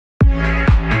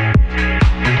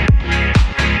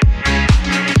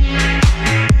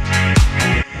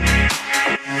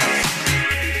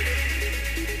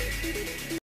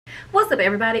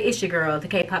everybody, it's your girl, the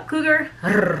K-pop cougar,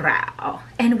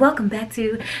 and welcome back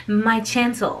to my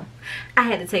channel. I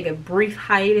had to take a brief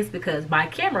hiatus because my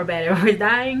camera battery was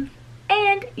dying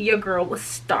and your girl was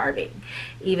starving.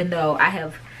 Even though I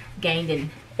have gained an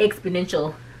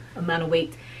exponential amount of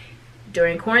weight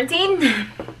during quarantine,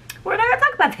 we're not gonna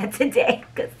talk about that today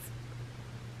because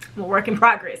I'm a work in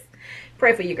progress.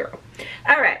 Pray for you, girl.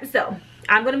 All right, so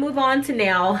I'm gonna move on to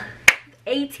now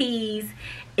ATEEZ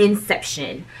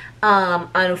Inception.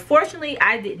 Unfortunately,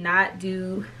 I did not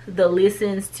do the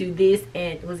listens to this,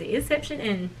 and was it Inception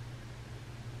and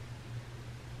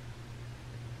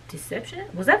Deception?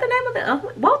 Was that the name of the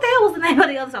other? What the hell was the name of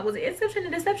the other song? Was it Inception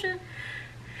and Deception?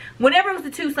 Whenever it was the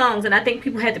two songs, and I think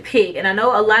people had to pick, and I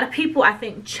know a lot of people I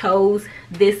think chose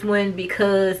this one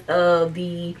because of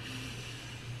the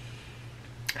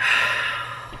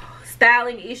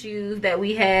styling issues that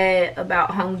we had about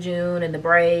Hongjoong and the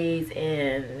braids,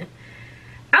 and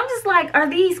I'm just like, are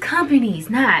these companies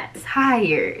not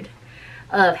tired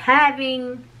of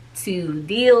having to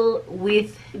deal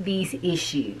with these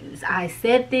issues? I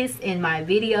said this in my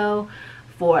video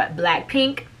for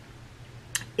Blackpink.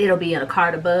 It'll be in a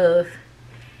card above.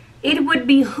 It would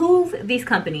behoove these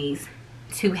companies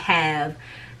to have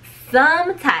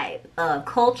some type of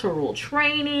cultural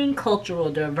training,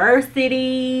 cultural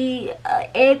diversity,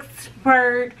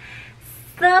 expert,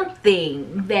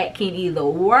 something that can either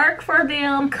work for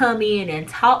them, come in and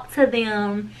talk to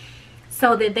them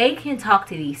so that they can talk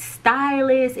to these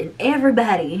stylists and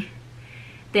everybody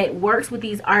that works with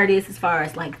these artists as far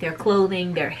as like their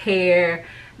clothing, their hair,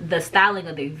 the styling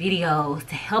of their videos,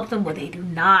 to help them where they do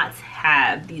not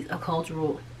have these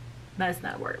cultural, that's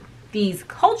not a word, these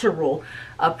cultural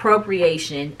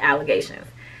appropriation allegations.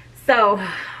 So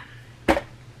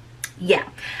yeah,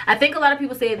 I think a lot of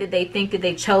people say that they think that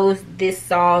they chose this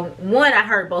song. One, I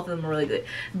heard both of them are really good,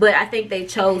 but I think they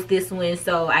chose this one,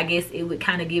 so I guess it would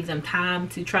kind of give them time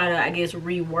to try to, I guess,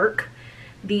 rework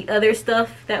the other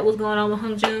stuff that was going on with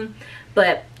Hongjoong.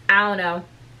 But I don't know.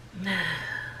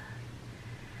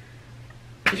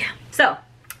 Yeah, so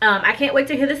I can't wait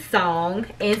to hear this song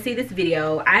and see this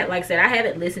video. Like I said, I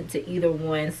haven't listened to either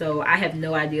one, so I have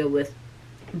no idea what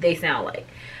they sound like.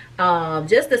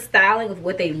 Just the styling of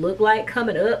what they look like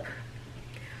coming up.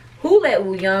 Who let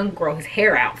Woo Young grow his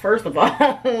hair out, first of all?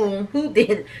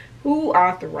 Who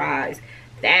authorized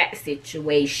that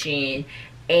situation?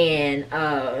 And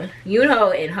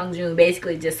Yunho and Hongjoong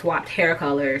basically just swapped hair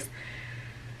colors.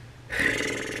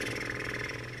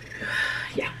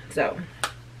 Yeah, so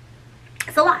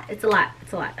it's a lot. It's a lot.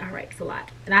 It's a lot. All right, it's a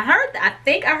lot. And I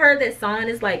think I heard that Son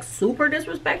is like super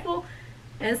disrespectful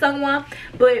and Seonghwa,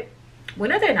 but when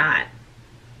are they not?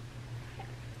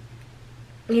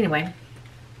 Anyway,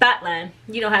 thought line,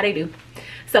 you know how they do.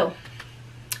 So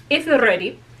if you're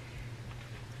ready,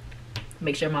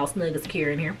 make sure I'm all snug and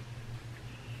secure in here.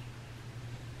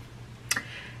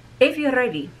 If you're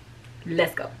ready,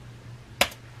 let's go.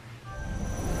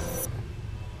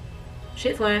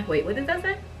 Shit's flying. Wait, what did that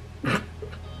say?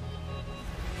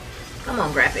 Come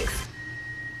on, graphics.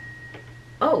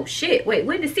 Oh shit, wait,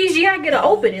 when did CGI get an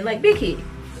opening like Big Hit?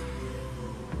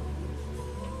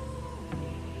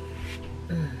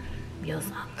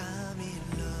 Yeosang.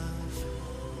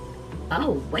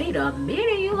 Oh, wait a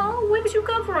minute, Yunho. Where did you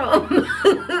come from?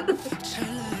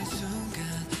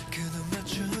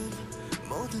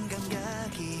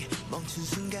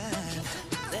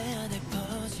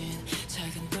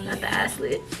 Not the ass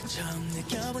slit.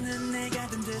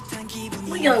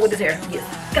 Woo Young with his hair. Yes.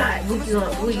 God,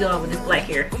 Woo Young with his black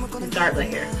hair. His dark black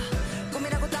hair.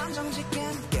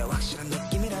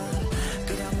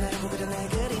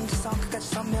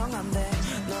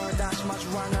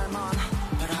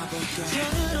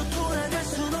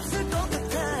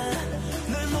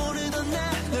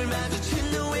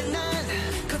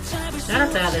 Shout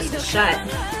out to how this is shot.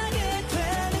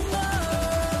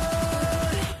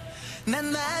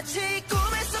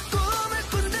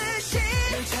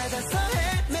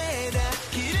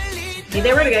 Get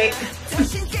there, renegade.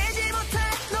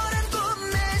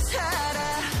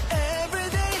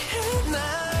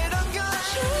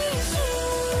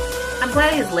 I'm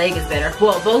glad his leg is better.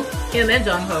 Well, both him and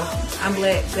Jungho. I'm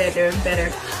glad they're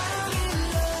better.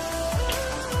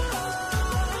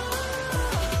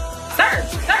 Sir.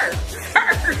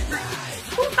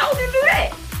 Who told you to do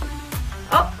that?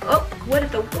 Oh, where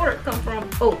did the water come from?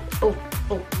 Oh,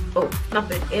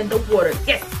 nothing in the water.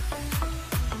 Yes.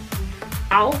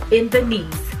 All in the knees.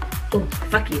 Oh,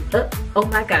 fuck you. Oh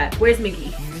my God, where's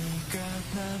Mickey?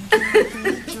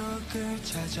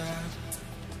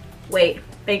 Wait,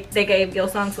 they gave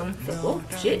Yeosang some, oh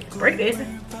shit,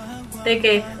 breakdancing. They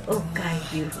gave, oh God, he's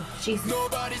beautiful. Jesus.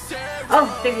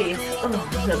 Oh, there he is. Oh,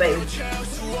 the baby.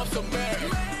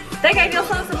 They gave your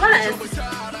son some lines.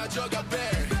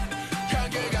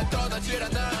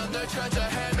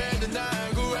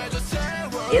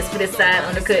 It's for this side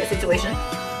undercut situation.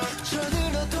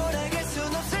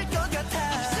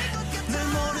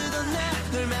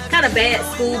 Kind of bad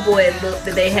schoolboy look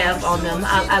that they have on them.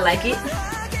 I like it.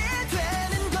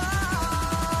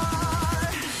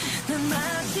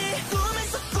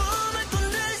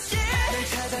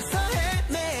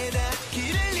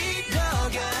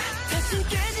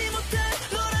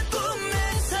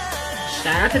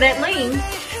 Shout out to that lean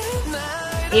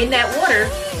in that water.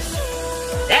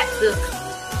 That took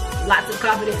lots of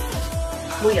confidence.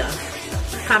 Wooyoung,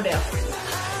 calm down.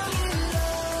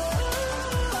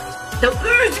 Don't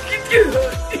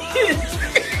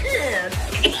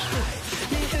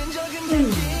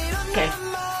okay.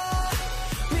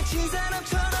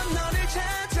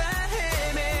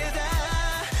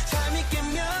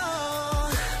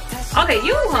 Okay,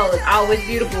 Yunho is always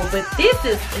beautiful, but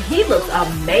he looks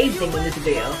amazing in this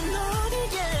video.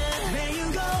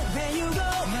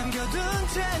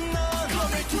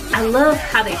 I love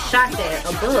how they shot that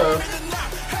above.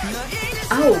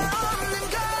 Oh.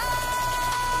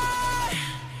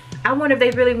 I wonder if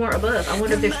they really weren't above. I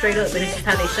wonder if they're straight up, but it's just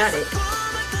how they shot it.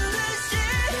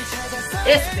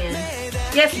 Yes, spin.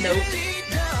 Yes, nope.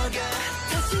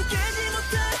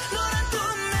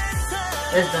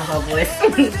 That's the whole voice.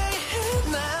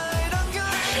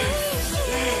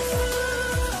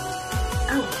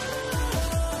 Oh.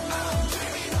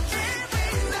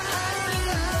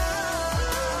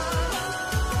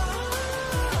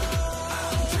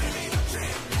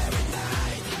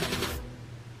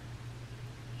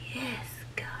 Yes,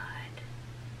 God.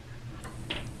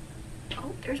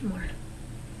 Oh, there's more.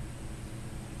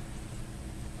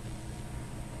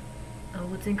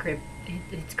 Oh, it's encrypted.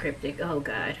 It's cryptic. Oh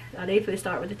God. Are they supposed to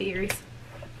start with the theories?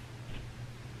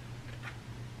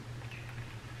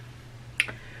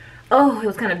 Oh, it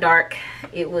was kind of dark.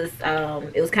 It was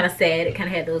kind of sad. It kind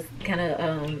of had those kind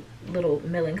of little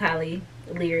melancholy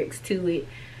lyrics to it.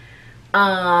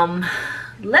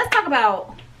 Let's talk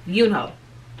about Yunho.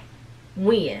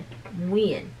 When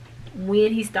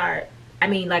he started, I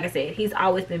mean, like I said, he's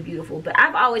always been beautiful, but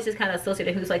I've always just kind of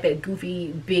associated him with like that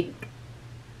goofy big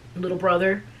little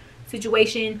brother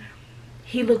situation.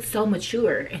 He looked so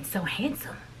mature and so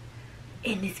handsome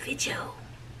in this video.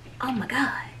 Oh my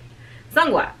God.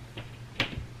 Seonghwa.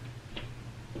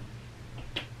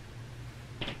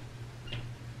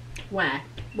 Why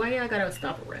y'all gotta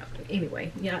stop around?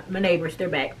 Anyway, yeah, my neighbors, they're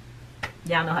back.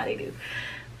 Y'all know how they do.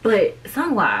 But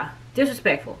Seonghwa,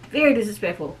 disrespectful, very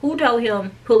disrespectful. Who told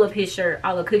him pull up his shirt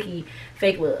all the cookie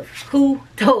fake love? Who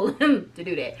told him to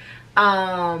do that?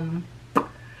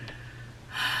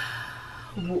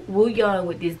 Wooyoung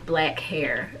with this black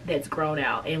hair that's grown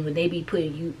out, and when they be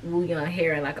putting Wooyoung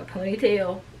hair in like a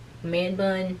ponytail, man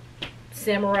bun,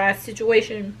 samurai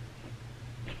situation.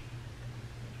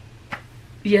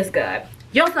 Yes, God.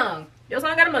 Yeosang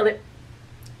got a mullet.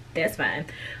 That's fine.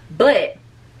 But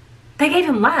they gave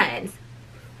him lines.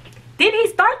 Didn't he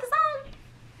start the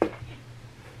song?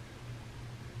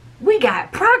 We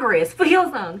got progress for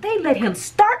Yeosang. They let him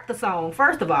start the song,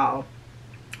 first of all.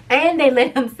 And they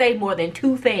let him say more than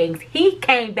two things. He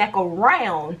came back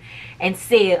around and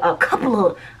said a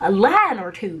line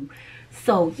or two.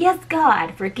 So, yes,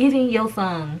 God, for giving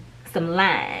Yeosang some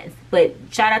lines. But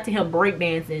shout out to him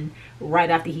breakdancing right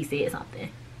after he said something.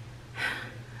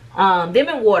 Them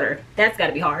in water, that's got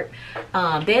to be hard.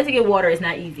 Dancing in water is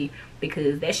not easy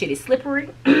because that shit is slippery.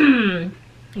 You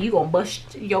gonna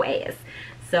bust your ass.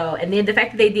 So, and then the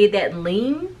fact that they did that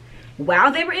lean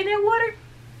while they were in that water.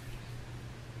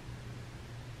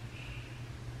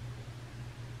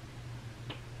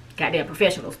 Goddamn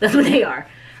professionals, that's what they are.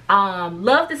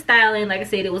 Love the styling. Like I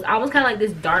said, it was almost kind of like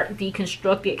this dark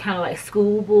deconstructed kind of like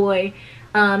schoolboy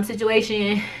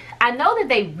situation. I know that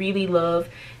they really love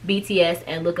BTS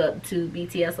and look up to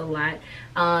BTS a lot,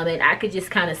 and I could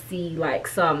just kind of see like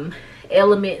some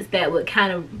elements that would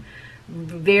kind of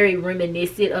very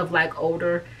reminiscent of like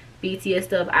older BTS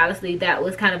stuff. Obviously that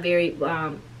was kind of very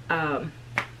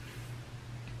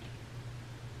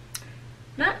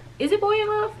not, is it Boy in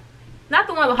Love? Not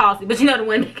the one with Halsey, but you know the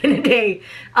one back in the day,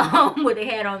 where they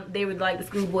had on, they were like the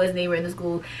schoolboys and they were in the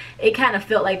school. It kind of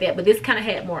felt like that, but this kind of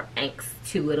had more angst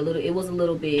to it. It was a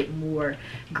little bit more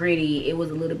gritty. It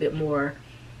was a little bit more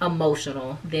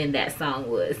emotional than that song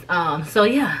was. So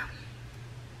yeah,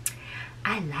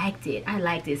 I liked it.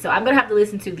 So I'm gonna have to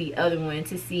listen to the other one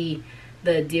to see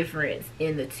the difference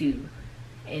in the two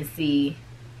and see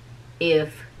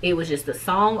if it was just the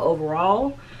song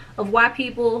overall of why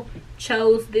people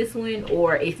chose this one,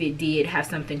 or if it did have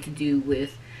something to do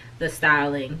with the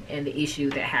styling and the issue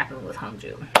that happened with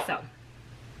Hongjoong. So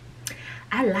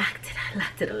I liked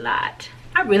it a lot.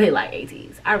 I really like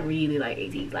ATEEZ. I really like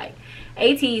ATEEZ. Like,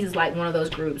 ATEEZ is like one of those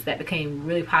groups that became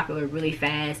really popular really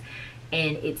fast,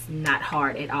 and it's not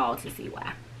hard at all to see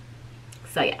why.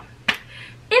 So yeah.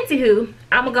 Anywho,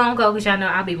 I'm gonna go because y'all know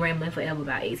I'll be rambling forever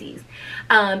about ATEEZ.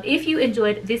 If you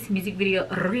enjoyed this music video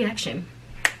reaction,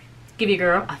 give your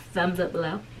girl a thumbs up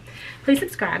below. Please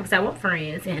subscribe because I want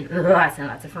friends and lots and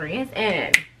lots of friends,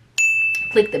 and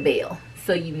click the bell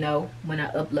so you know when I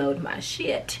upload my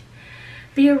shit.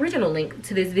 The original link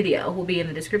to this video will be in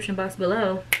the description box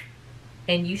below,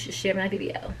 and you should share my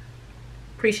video.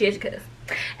 Appreciate you, cuz.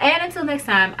 And until next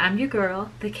time, I'm your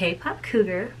girl, the K-pop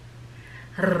cougar.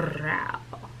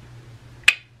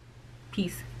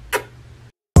 Peace.